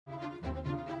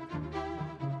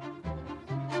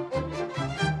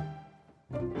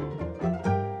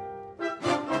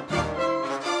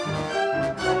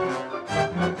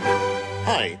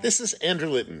This is Andrew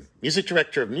Litton, music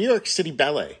director of New York City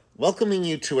Ballet, welcoming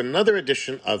you to another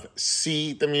edition of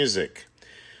See the Music.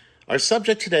 Our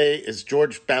subject today is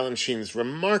George Balanchine's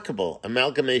remarkable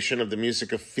amalgamation of the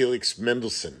music of Felix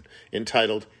Mendelssohn,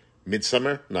 entitled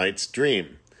Midsummer Night's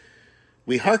Dream.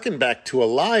 We hearken back to a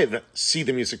live See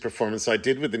the Music performance I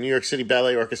did with the New York City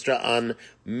Ballet Orchestra on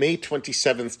May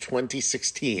 27th,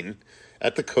 2016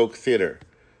 at the Koch Theater.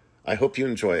 I hope you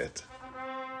enjoy it.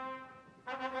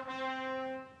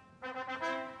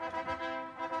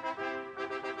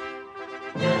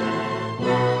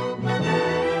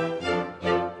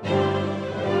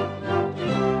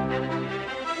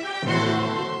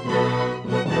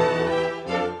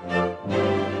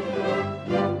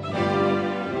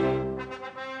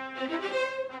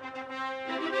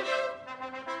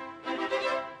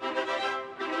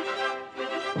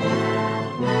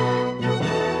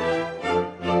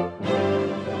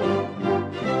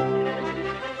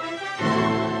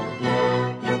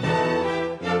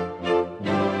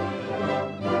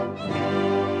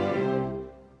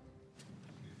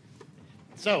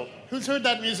 So, who's heard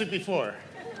that music before?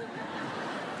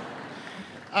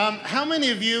 How many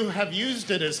of you have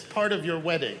used it as part of your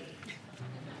wedding?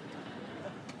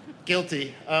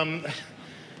 Guilty.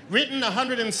 Written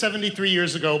 173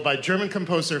 years ago by German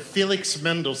composer Felix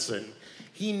Mendelssohn,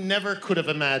 he never could have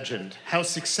imagined how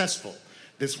successful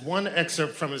this one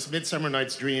excerpt from his Midsummer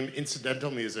Night's Dream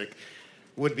incidental music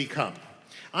would become.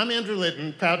 I'm Andrew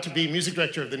Litton, proud to be music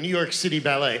director of the New York City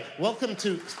Ballet. Welcome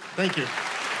to, thank you.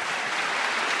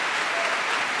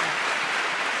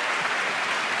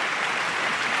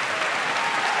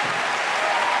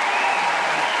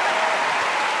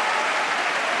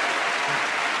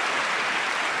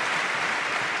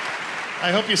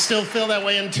 I hope you still feel that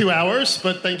way in 2 hours,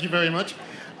 but thank you very much.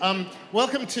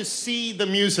 Welcome to See the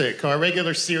Music, our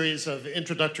regular series of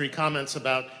introductory comments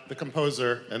about the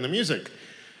composer and the music.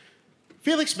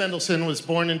 Felix Mendelssohn was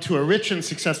born into a rich and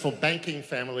successful banking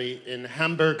family in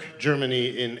Hamburg,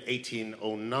 Germany in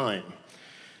 1809.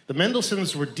 The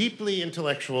Mendelssohns were deeply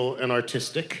intellectual and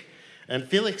artistic, and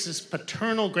Felix's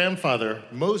paternal grandfather,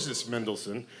 Moses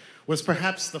Mendelssohn, was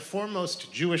perhaps the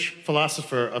foremost Jewish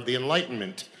philosopher of the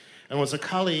Enlightenment, and was a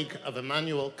colleague of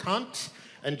Immanuel Kant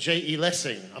and J.E.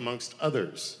 Lessing, amongst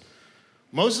others.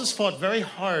 Moses fought very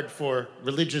hard for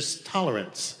religious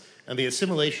tolerance and the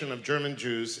assimilation of German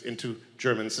Jews into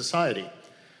German society.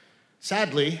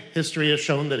 Sadly, history has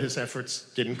shown that his efforts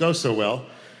didn't go so well,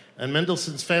 and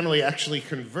Mendelssohn's family actually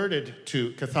converted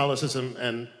to Catholicism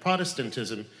and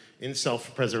Protestantism in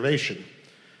self-preservation.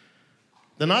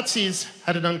 The Nazis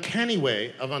had an uncanny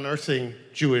way of unearthing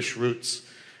Jewish roots,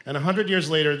 and 100 years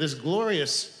later, this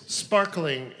glorious,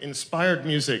 sparkling, inspired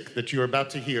music that you're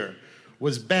about to hear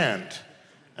was banned.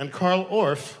 And Carl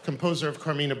Orff, composer of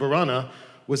Carmina Burana,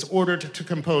 was ordered to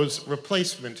compose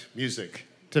replacement music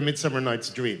to Midsummer Night's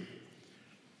Dream.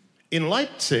 In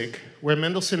Leipzig, where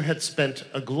Mendelssohn had spent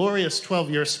a glorious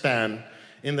 12-year span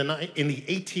in the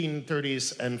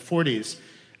 1830s and 40s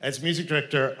as music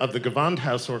director of the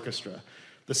Gewandhaus Orchestra,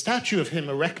 the statue of him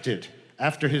erected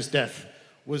after his death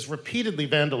was repeatedly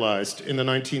vandalized in the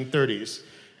 1930s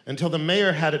until the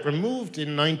mayor had it removed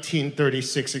in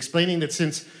 1936, explaining that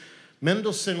since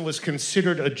Mendelssohn was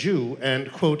considered a Jew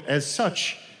and, quote, as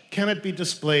such, cannot be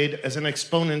displayed as an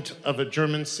exponent of a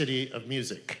German city of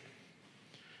music.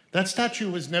 That statue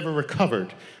was never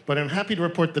recovered, but I'm happy to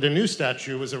report that a new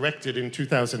statue was erected in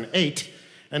 2008,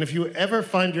 and if you ever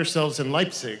find yourselves in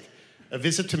Leipzig, a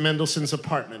visit to Mendelssohn's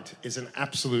apartment is an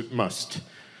absolute must.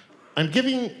 I'm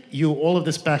giving you all of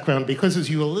this background because as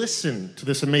you listen to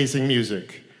this amazing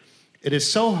music, it is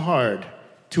so hard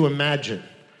to imagine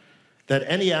that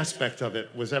any aspect of it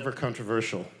was ever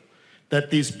controversial, that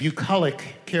these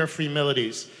bucolic, carefree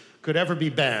melodies could ever be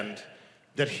banned,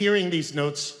 that hearing these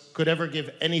notes could ever give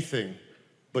anything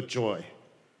but joy.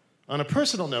 On a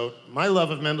personal note, my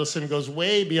love of Mendelssohn goes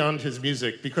way beyond his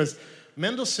music because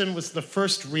Mendelssohn was the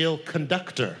first real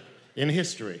conductor in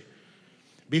history.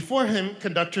 Before him,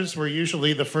 conductors were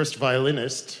usually the first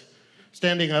violinist,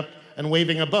 standing up and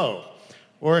waving a bow,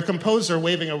 or a composer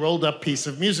waving a rolled-up piece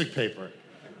of music paper.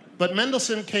 But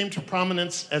Mendelssohn came to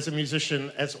prominence as a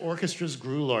musician as orchestras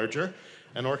grew larger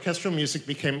and orchestral music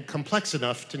became complex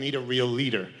enough to need a real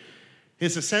leader.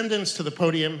 His ascendance to the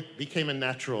podium became a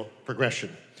natural progression.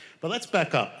 But let's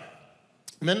back up.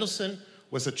 Mendelssohn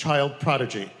was a child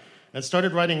prodigy and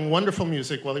started writing wonderful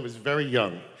music while he was very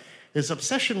young. His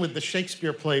obsession with the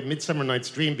Shakespeare play Midsummer Night's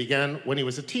Dream began when he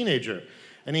was a teenager,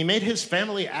 and he made his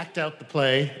family act out the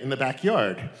play in the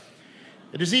backyard.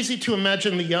 It is easy to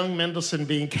imagine the young Mendelssohn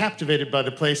being captivated by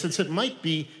the play, since it might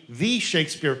be the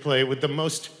Shakespeare play with the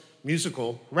most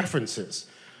musical references.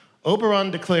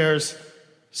 Oberon declares,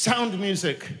 "Sound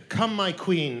music, come my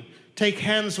queen, take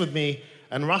hands with me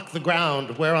and rock the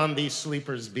ground whereon these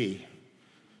sleepers be."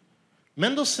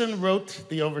 Mendelssohn wrote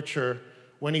the overture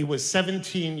when he was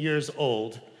 17 years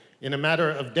old in a matter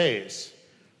of days.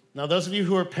 Now, those of you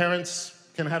who are parents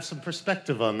can have some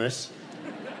perspective on this.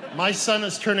 My son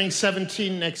is turning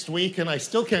 17 next week, and I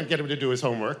still can't get him to do his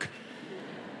homework.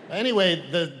 Anyway,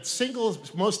 the single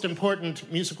most important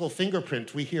musical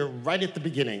fingerprint we hear right at the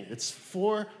beginning. It's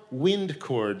 4 wind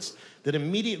chords that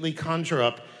immediately conjure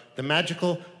up the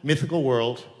magical, mythical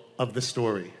world of the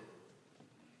story.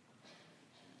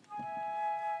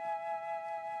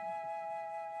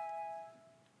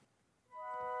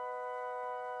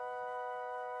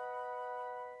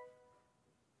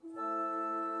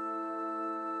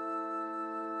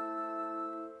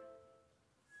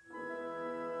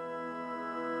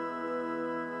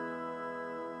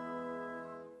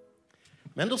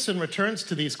 Mendelssohn returns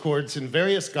to these chords in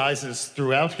various guises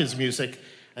throughout his music,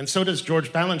 and so does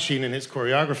George Balanchine in his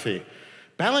choreography.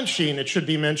 Balanchine, it should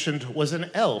be mentioned, was an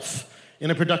elf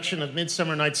in a production of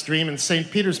Midsummer Night's Dream in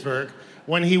St. Petersburg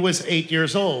when he was 8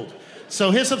 years old. So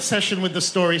his obsession with the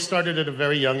story started at a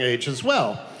very young age as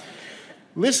well.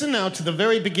 Listen now to the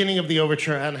very beginning of the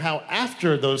overture and how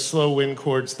after those slow wind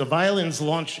chords, the violins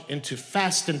launch into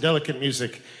fast and delicate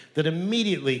music that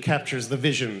immediately captures the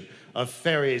vision of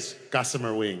fairies'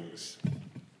 gossamer wings.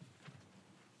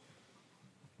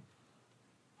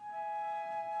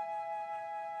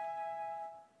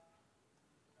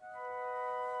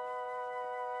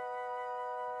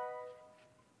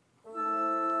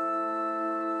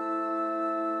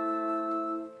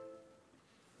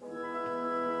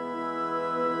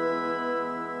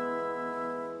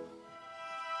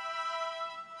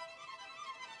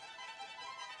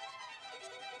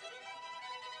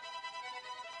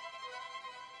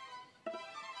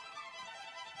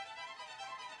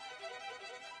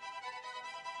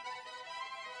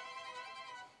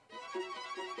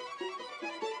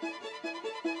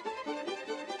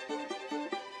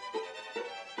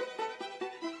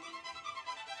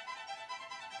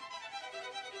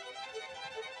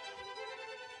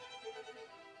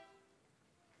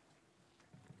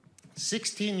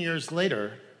 "16 years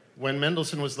later, when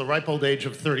Mendelssohn was the ripe old age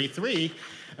of 33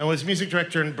 and was music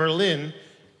director in Berlin,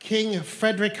 King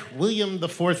Frederick William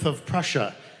IV of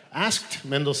Prussia asked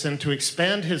Mendelssohn to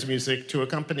expand his music to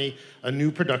accompany a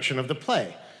new production of the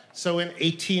play. So in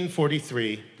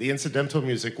 1843, the incidental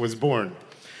music was born.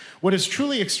 What is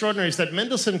truly extraordinary is that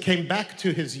Mendelssohn came back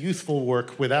to his youthful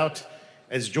work without,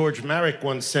 as George Marek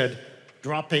once said,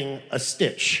 dropping a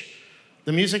stitch.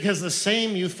 The music has the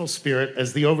same youthful spirit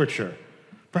as the overture.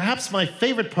 Perhaps my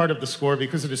favorite part of the score,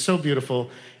 because it is so beautiful,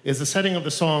 is the setting of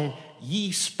the song,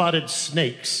 "Ye Spotted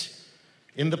Snakes."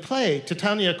 In the play,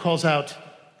 Titania calls out,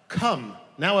 "Come,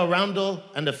 now a roundel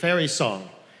and a fairy song."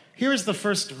 Here is the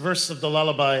first verse of the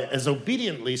lullaby as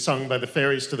obediently sung by the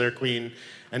fairies to their queen,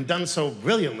 and done so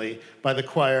brilliantly by the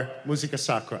choir Musica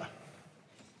Sacra.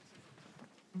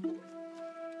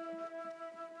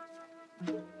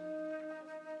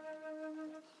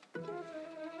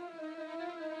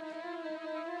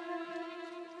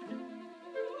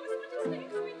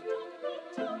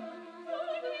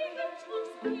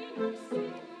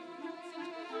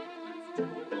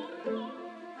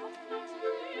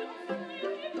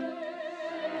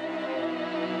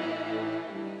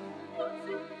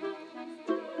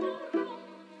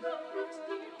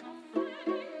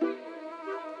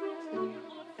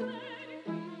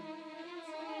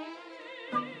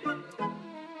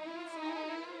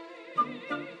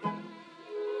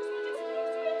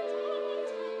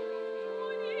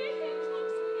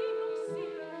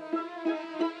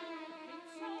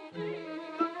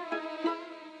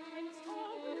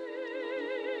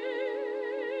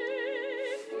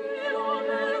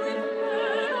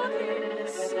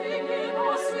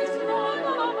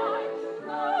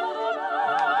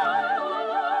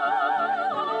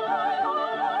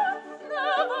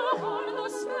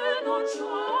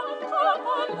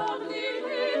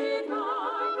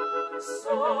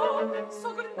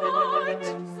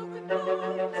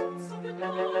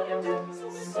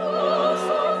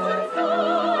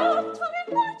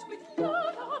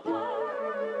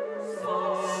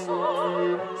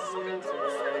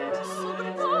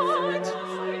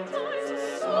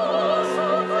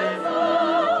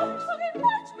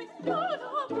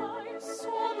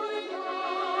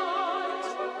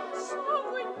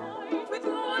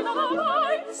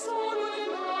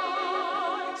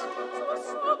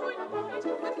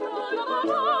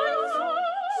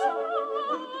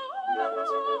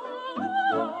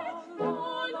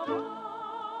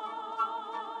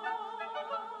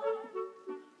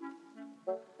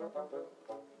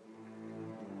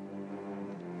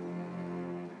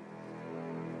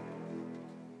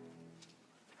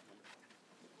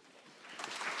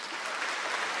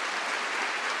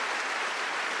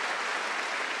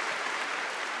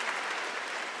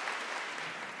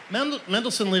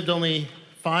 Mendelssohn lived only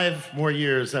 5 more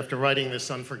years after writing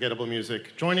this unforgettable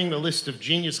music, joining the list of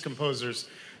genius composers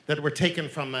that were taken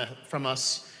from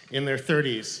us in their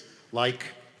 30s, like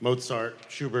Mozart,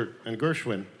 Schubert, and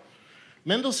Gershwin.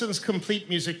 Mendelssohn's complete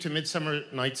music to Midsummer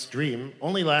Night's Dream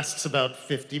only lasts about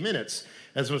 50 minutes,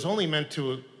 as it was only meant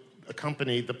to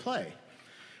accompany the play.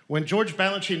 When George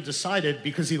Balanchine decided,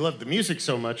 because he loved the music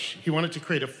so much, he wanted to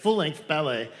create a full-length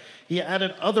ballet, he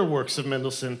added other works of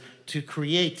Mendelssohn to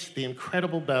create the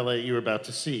incredible ballet you're about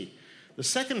to see. The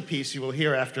second piece you will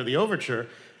hear after the overture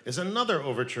is another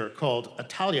overture called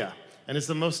Italia, and is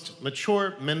the most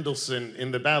mature Mendelssohn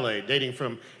in the ballet, dating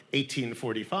from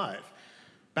 1845.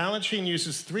 Balanchine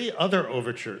uses 3 other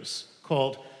overtures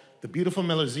called The Beautiful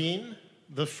Melusine,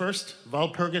 the first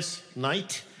Walpurgis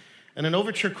Night, and an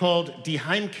overture called Die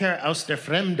Heimkehr aus der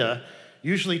Fremde,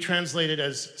 usually translated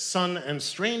as Son and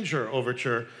Stranger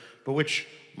Overture, but which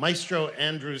Maestro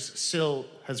Andrews Sill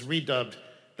has redubbed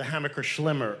the Hammacher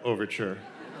Schlemmer Overture.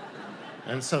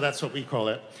 And so that's what we call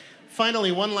it.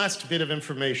 Finally, one last bit of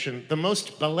information. The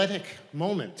most balletic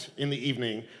moment in the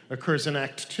evening occurs in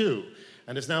Act 2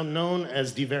 and is now known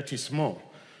as Divertissement.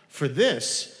 For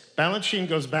this, Balanchine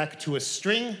goes back to a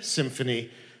string symphony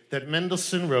that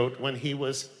Mendelssohn wrote when he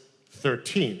was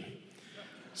 13.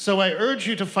 So I urge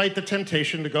you to fight the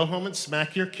temptation to go home and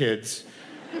smack your kids,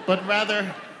 but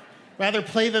rather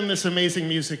play them this amazing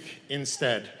music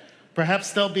instead.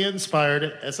 Perhaps they'll be inspired,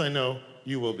 as I know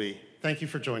you will be. Thank you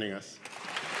for joining us.